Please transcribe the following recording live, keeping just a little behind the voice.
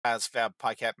ASVAB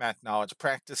PiCAT Math Knowledge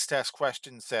Practice Test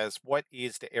question says, what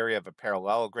is the area of a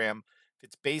parallelogram if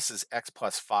its base is x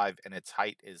plus 5 and its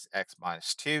height is x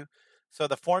minus 2? So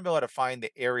the formula to find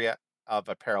the area of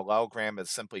a parallelogram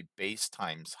is simply base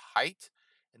times height.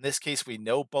 In this case, we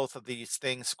know both of these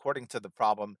things. According to the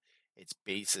problem, its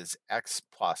base is x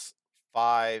plus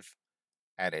 5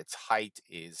 and its height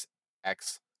is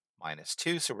x minus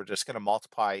 2. So we're just going to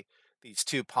multiply these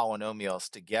two polynomials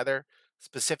together.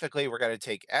 Specifically, we're going to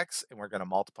take x and we're going to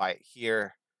multiply it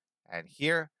here and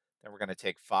here. Then we're going to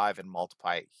take 5 and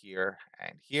multiply it here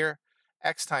and here.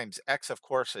 X times x, of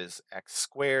course, is x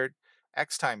squared.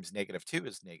 X times negative 2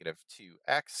 is negative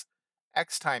 2x.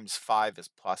 X times 5 is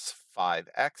plus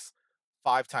 5x.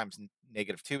 5 times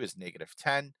negative 2 is negative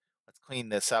 10. Let's clean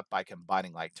this up by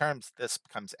combining like terms. This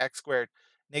becomes x squared.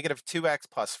 Negative 2x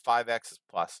plus 5x is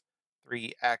plus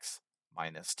 3x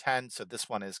minus 10. So this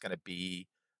one is going to be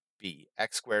b,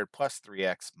 x squared plus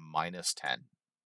 3x minus 10.